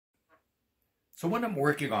So what I'm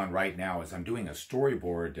working on right now is I'm doing a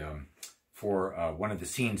storyboard for one of the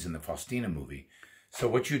scenes in the Faustina movie. So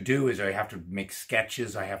what you do is I have to make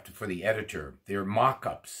sketches. I have to, for the editor, they're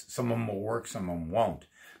mock-ups. Some of them will work, some of them won't.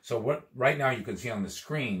 So what right now you can see on the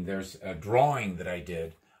screen, there's a drawing that I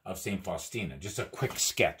did of St. Faustina, just a quick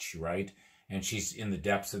sketch, right? And she's in the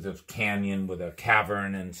depths of the canyon with a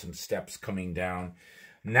cavern and some steps coming down.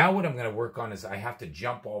 Now what I'm going to work on is I have to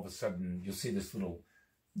jump all of a sudden. You'll see this little,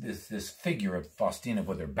 this figure of Faustina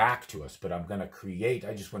with her back to us, but I'm going to create,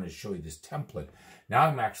 I just wanted to show you this template. Now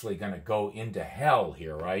I'm actually going to go into hell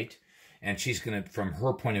here, right? And she's going to, from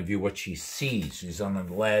her point of view, what she sees. She's on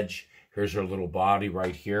the ledge. Here's her little body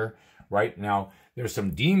right here. Right now, there's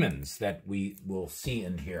some demons that we will see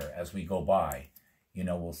in here as we go by. You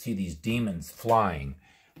know, we'll see these demons flying.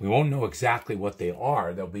 We won't know exactly what they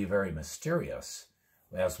are. They'll be very mysterious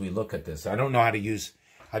as we look at this. I don't know how to use,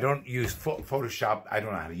 I don't use Photoshop. I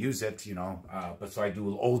don't know how to use it, you know, but so I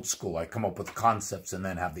do old school. I come up with concepts and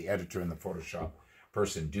then have the editor and the Photoshop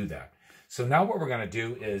person do that. So now what we're going to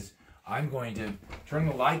do is I'm going to turn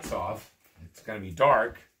the lights off. It's going to be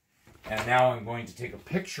dark. And now I'm going to take a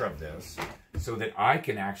picture of this so that I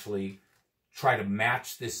can actually try to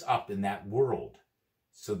match this up in that world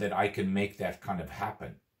so that I can make that kind of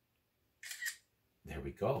happen. There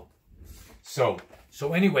we go. So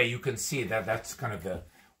anyway, you can see that that's kind of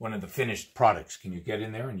one of the finished products. Can you get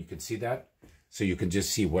in there and you can see that? So you can just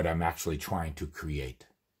see what I'm actually trying to create.